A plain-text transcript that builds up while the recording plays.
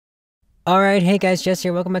Alright, hey guys, Jess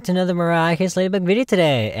here. Welcome back to another Miraculous Ladybug video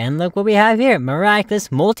today. And look what we have here. Miraculous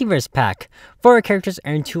Multiverse Pack. 4 characters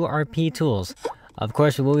and 2 RP tools. Of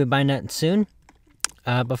course, we will be buying that soon.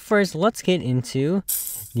 But first, let's get into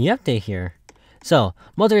the update here. So,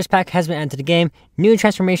 Multiverse Pack has been added to the game. New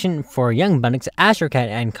transformation for Young Bunix, Astrocat,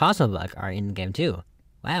 and Cosmobug are in the game too.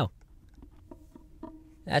 Wow.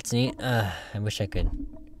 That's neat. I wish I could.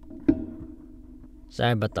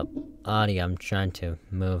 Sorry about the audio. I'm trying to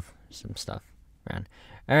move some stuff around.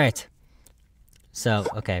 Alright. So,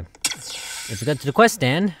 okay. If we go to the quest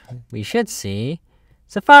stand, we should see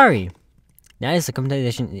Safari. That is the complete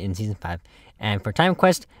edition in Season 5. And for Time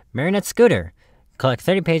Quest, Marionette Scooter. Collect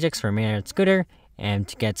 30 paychecks for Marionette Scooter. And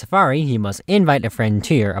to get Safari, you must invite a friend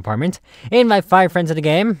to your apartment. Invite 5 friends to the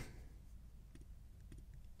game.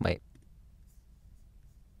 Wait.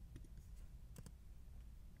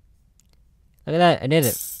 Look at that, I did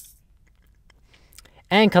it.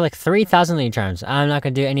 And collect 3,000 Lady Charms. I'm not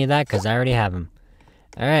going to do any of that because I already have them.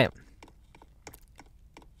 Alright.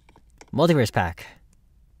 Multiverse Pack.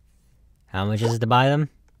 How much is it to buy them?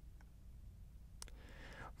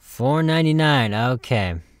 $4.99.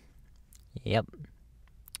 Okay. Yep.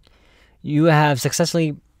 You have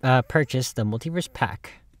successfully purchased the Multiverse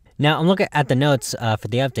Pack. Now, I'm looking at the notes for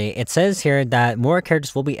the update. It says here that more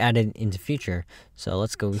characters will be added in the future. So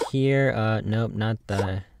let's go here. Nope, not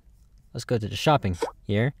the... Let's go to the shopping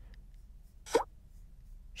here.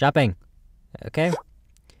 Shopping. Okay.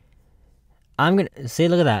 I'm gonna... See,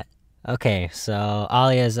 look at that. Okay, so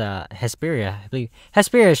Alia's Hesperia, I believe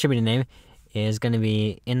Hesperia should be the name, is gonna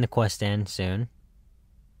be in the quest stand soon.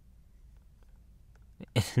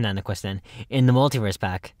 Not in the quest stand, in the Multiverse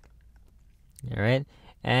Pack. Alright.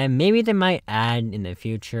 And maybe they might add in the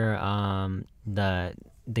future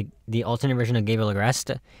the alternate version of Gabriel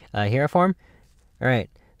Agreste hero form. Alright.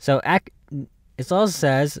 So it also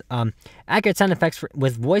says accurate sound effects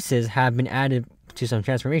with voices have been added to some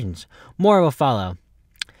transformations. More will follow.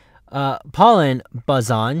 Pollen buzz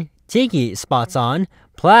on, Tiki spots on,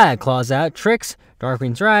 Plaid claws out, Tricks, Dark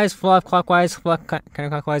Green's rise, Fluff clockwise, Fluff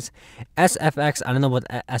counterclockwise, SFX. I don't know what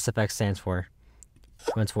SFX stands for.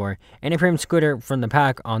 What's for? And a premium scooter from the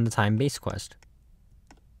pack on the time-based quest.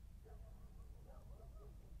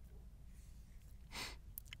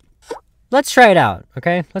 Let's try it out,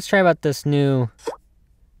 okay? Let's try about this new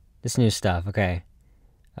stuff, okay?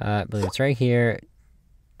 I believe it's right here.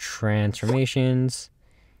 Transformations.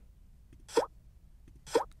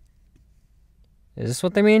 Is this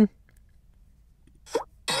what they mean?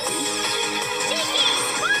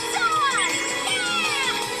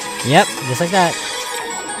 Yep, just like that.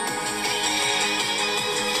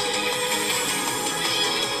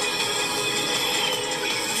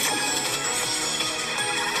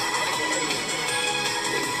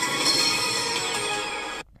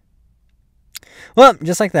 Well,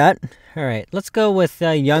 just like that. Alright, let's go with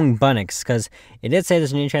Young Bunix, because it did say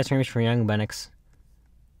there's a new transformation for Young Bunix.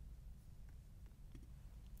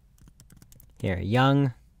 Here,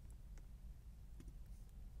 Young.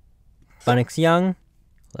 Bunix Young.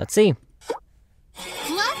 Let's see.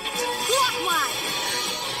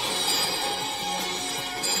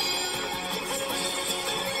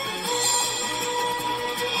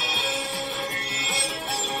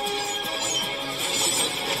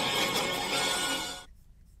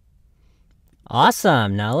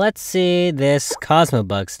 Awesome. Now let's see this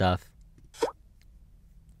Cosmobug stuff.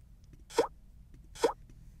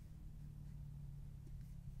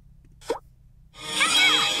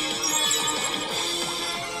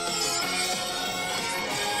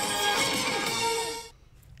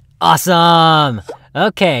 Awesome!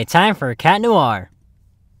 Okay, time for Cat Noir.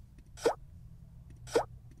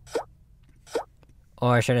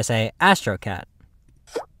 Or should I say Astrocat?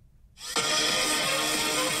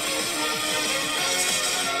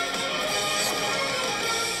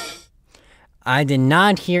 I did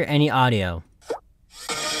not hear any audio.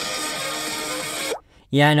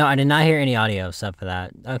 Yeah, no, I did not hear any audio stuff for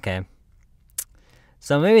that. Okay.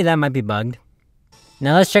 So maybe that might be bugged.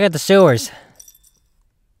 Now let's check out the sewers.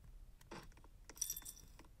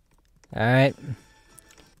 Alright.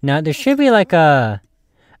 Now there should be like a...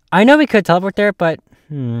 I know we could teleport there, but...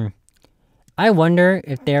 I wonder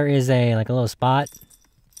if there is a like a little spot.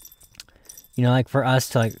 You know, like for us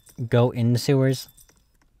to like go in the sewers.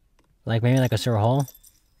 Like maybe like a sewer hole.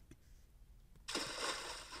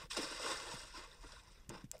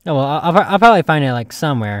 Oh well, I'll probably find it like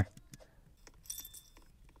somewhere.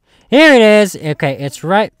 Here it is! Okay, it's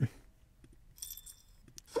right...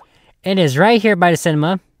 It is right here by the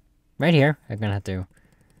cinema. Right here. I'm gonna have to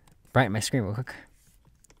brighten my screen real quick.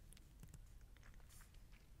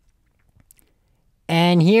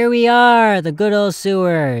 And here we are, the good old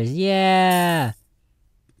sewers. Yeah.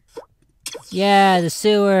 Yeah, the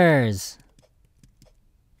sewers.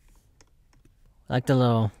 Like the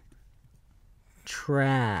little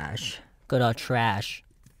trash. Good old trash.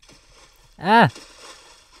 Ah!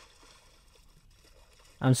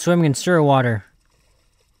 I'm swimming in sewer water.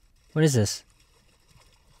 What is this?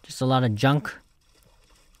 Just a lot of junk.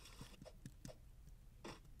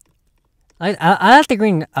 I like the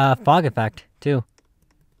green fog effect too.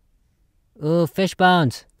 Ooh, fish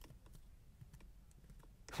bones.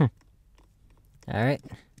 Alright.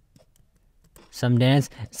 Some dance.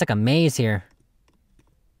 It's like a maze here.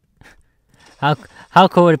 How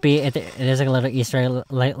cool would it be if there's like a little Easter egg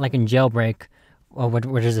like in Jailbreak, or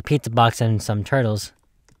where there's a pizza box and some turtles?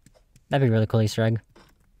 That'd be a really cool Easter egg.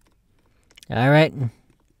 Alright.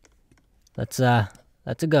 Let's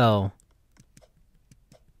go.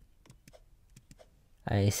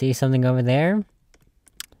 I see something over there.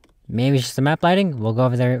 Maybe it's just the map lighting. We'll go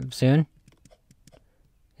over there soon.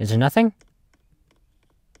 Is there nothing?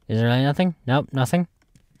 Is there really nothing? Nope, nothing.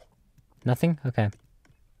 Nothing? Okay.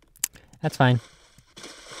 That's fine.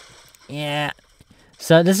 Yeah.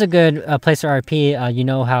 So this is a good place for RP. You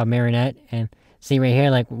know how Marinette and... See right here,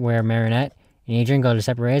 like where Marinette and Adrian go to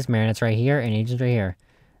separate ways. Marinette's right here and Adrian's right here.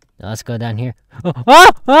 Now let's go down here. Oh!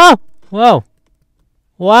 Oh! Oh! Whoa!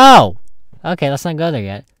 Wow! Okay, let's not go there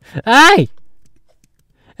yet. Hey!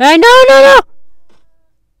 Hey, no!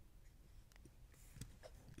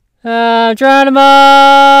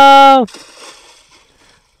 Geronimo!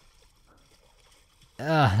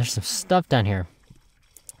 There's some stuff down here.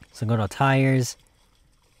 So go to tires.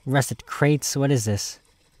 Rusted crates. What is this?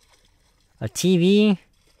 A TV?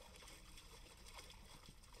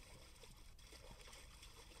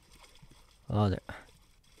 Oh, there.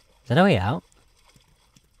 Is that a way out?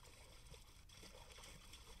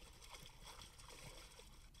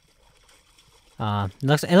 It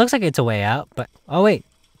looks like it's a way out, but... Oh, wait.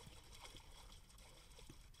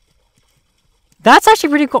 That's actually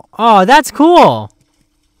pretty cool. Oh, that's cool.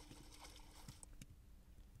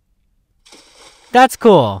 That's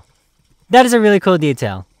cool. That is a really cool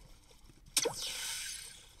detail.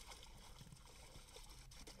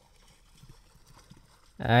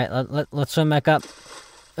 Alright, let's swim back up.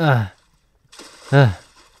 So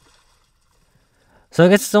I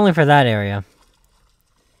guess it's only for that area.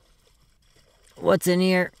 What's in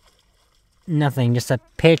here? Nothing, just a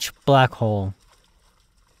pitch black hole.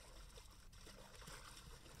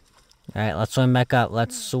 Alright, let's swim back up.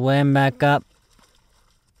 Let's swim back up.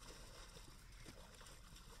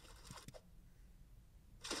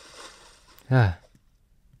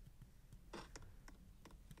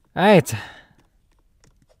 Alright.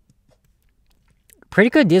 Pretty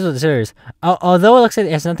good deals with the sewers. Although it looks like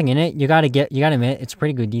there's nothing in it, you gotta admit, it's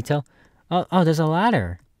pretty good detail. Oh, there's a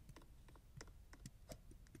ladder.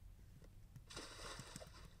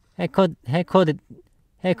 Hey, cool, they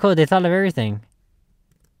thought of everything.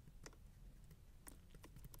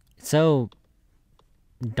 It's so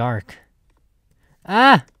dark.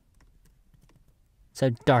 Ah!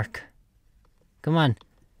 So dark. Come on,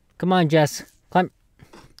 Jess. Climb.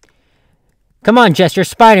 Come on, Jess, you're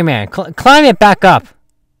Spider-Man. Climb it back up.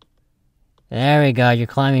 There we go, you're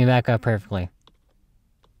climbing back up perfectly.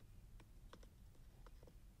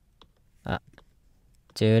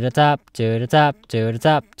 To the top, to the top, to the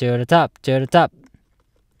top, to the top, to the top.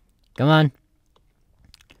 Come on.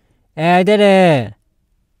 Hey, I did it!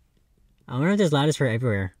 I wonder if there's ladders for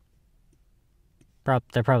everywhere.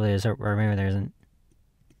 There probably is, or maybe there isn't.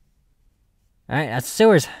 Alright, that's the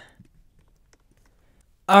sewers.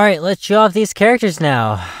 Alright, let's show off these characters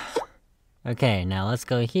now. Okay, now let's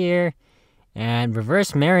go here and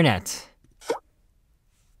reverse Marinette.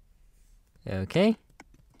 Okay.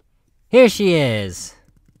 Here she is.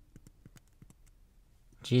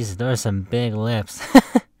 Jesus, those are some big lips.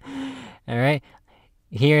 Alright.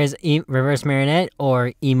 Here's reverse Marinette,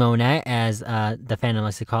 or Emonette, as the fandom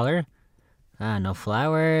likes to call her. No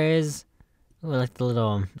flowers. Ooh, I like the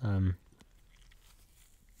little,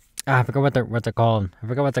 I forgot what they're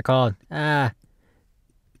called. The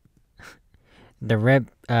red,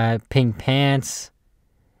 pink pants.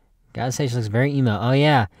 Gotta say, she looks very emo. Oh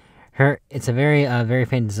yeah, it's a very, very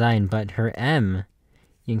faint design, but her M,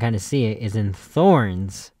 you can kind of see it, is in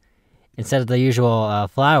thorns instead of the usual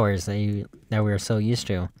flowers that we're so used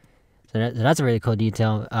to. So that's a really cool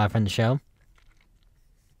detail from the show.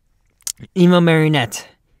 Emo Marinette.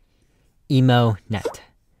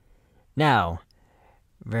 Now,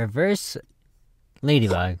 reverse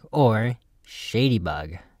Ladybug, or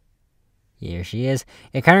Shadybug. Here she is.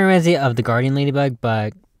 It kind of reminds me of the Guardian Ladybug,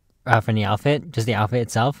 but from the outfit, just the outfit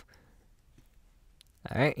itself.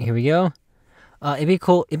 Alright, here we go. It'd be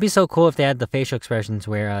cool. It'd be so cool if they had the facial expressions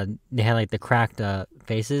where they had like the cracked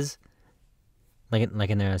faces, like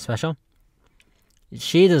in their special.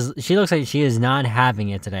 She does. She looks like she is not having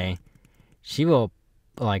it today. She will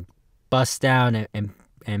like bust down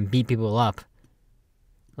and beat people up.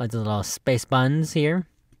 Like the little space buns here.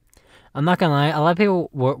 I'm not gonna lie. A lot of people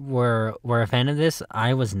were a fan of this.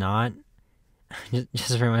 I was not.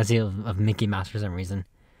 just reminds me of Mickey Mouse for some reason.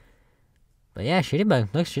 But yeah,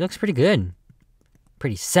 Ladybug she looks pretty good.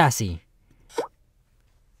 Pretty sassy.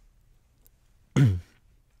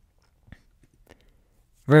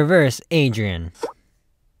 Reverse Adrian.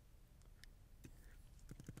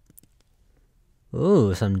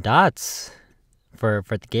 Ooh, some dots for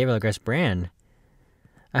the Gabriel Grace brand.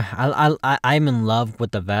 I'm in love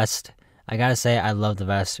with the vest. I gotta say, I love the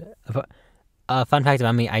vest. Fun fact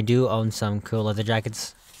about me, I do own some cool leather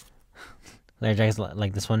jackets. Leather jackets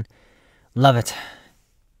like this one. Love it.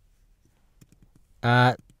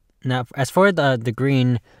 Now as for the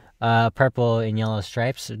green, purple and yellow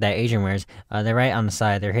stripes that Adrian wears, they're right on the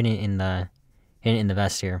side. They're hidden in the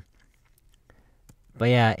vest here. But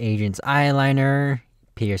yeah, Adrian's eyeliner,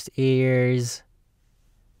 pierced ears.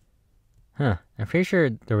 Huh? I'm pretty sure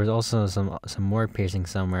there was also some more piercing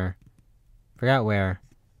somewhere. Forgot where.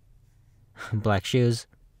 Black shoes.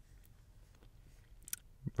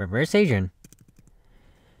 Reverse Adrian.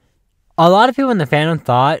 A lot of people in the fandom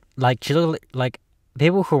thought like she looked like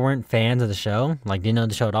people who weren't fans of the show, like didn't know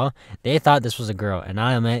the show at all. They thought this was a girl, and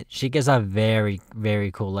I admit she gives off very,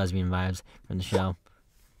 very cool lesbian vibes from the show.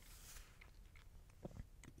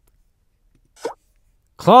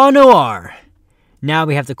 Noir. Now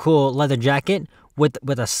we have the cool leather jacket with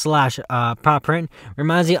a slash prop print.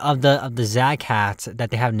 Reminds me of the Zag hats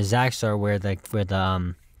that they have in the Zag store, where the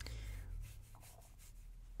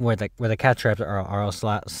cat traps are all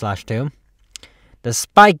slash too. The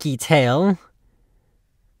spiky tail,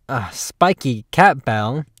 spiky cat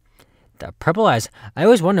bell, the purple eyes. I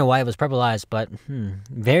always wonder why it was purple eyes, but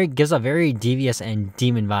gives a very devious and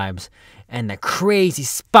demon vibes, and the crazy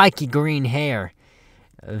spiky green hair.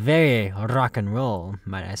 Very rock and roll,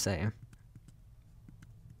 might I say.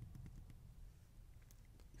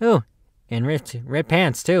 Ooh, and ripped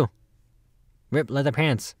pants too. Ripped leather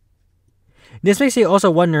pants. This makes you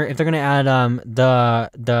also wonder if they're gonna add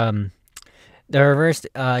the reversed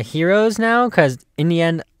heroes now, because in the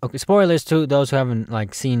end, okay, spoilers to those who haven't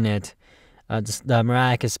like seen it, the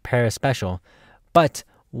Miraculous Paris special, but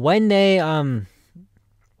when they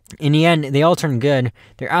in the end, they all turn good.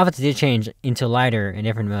 Their outfits did change into lighter in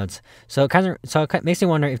different modes, so it makes me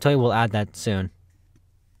wonder if Toei will add that soon.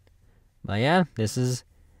 But yeah, these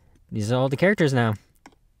are all the characters now.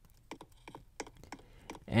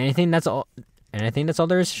 And I think that's all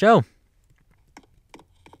there is to show.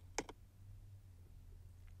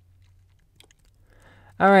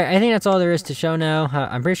 Alright, I think that's all there is to show now.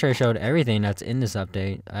 I'm pretty sure I showed everything that's in this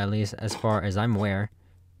update, at least as far as I'm aware.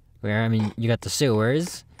 I mean, you got the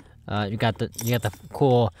sewers. You got the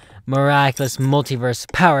cool Miraculous Multiverse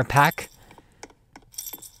Power Pack.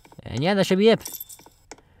 And yeah, that should be it.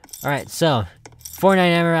 Alright, so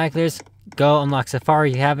 499 Miraculous. Go unlock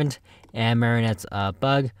Safari if you haven't. And Marionette's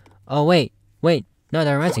bug. Oh wait. No,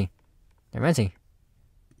 that reminds me.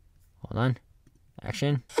 Hold on.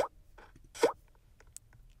 Action.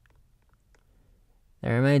 That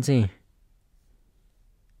reminds me.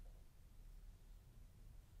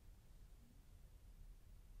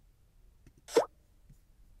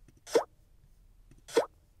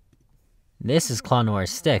 This is Noir's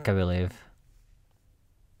stick, I believe.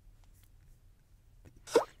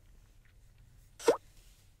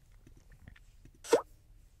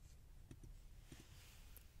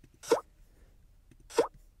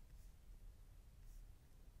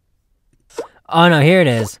 Oh no, here it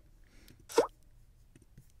is.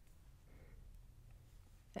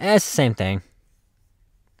 It's the same thing.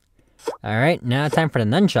 Alright, now time for the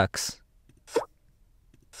nunchucks.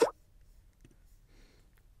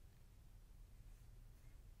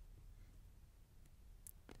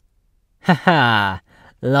 Haha,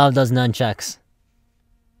 love those nunchucks.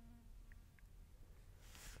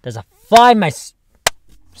 There's a fly in my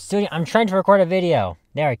studio. I'm trying to record a video.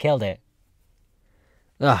 There, I killed it.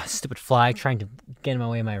 Ugh, stupid fly trying to get in my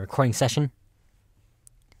way of my recording session.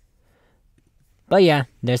 But yeah,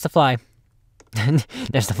 there's the fly.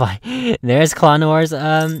 There's the fly. There's Noir's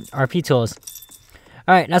RP tools.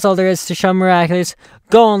 Alright, that's all there is to show Miraculous.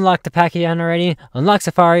 Go unlock the pack if you haven't already. Unlock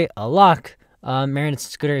Safari. Unlock Marionette's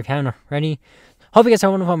scooter if you haven't already. Hope you guys have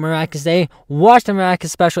a wonderful Miraculous day. Watch the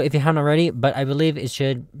Miraculous special if you haven't already, but I believe it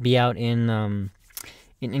should be out in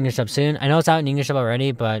English dub soon. I know it's out in English dub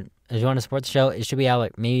already, but if you want to support the show, it should be out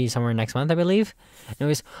like maybe somewhere next month, I believe.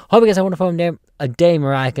 Anyways, hope you guys have a wonderful day,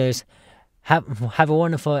 Miraculous. Have a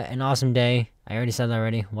wonderful and awesome day. I already said that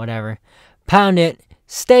already. Whatever. Pound it.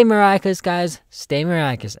 Stay miraculous, guys. Stay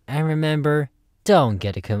miraculous. And remember, don't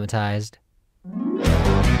get akumatized.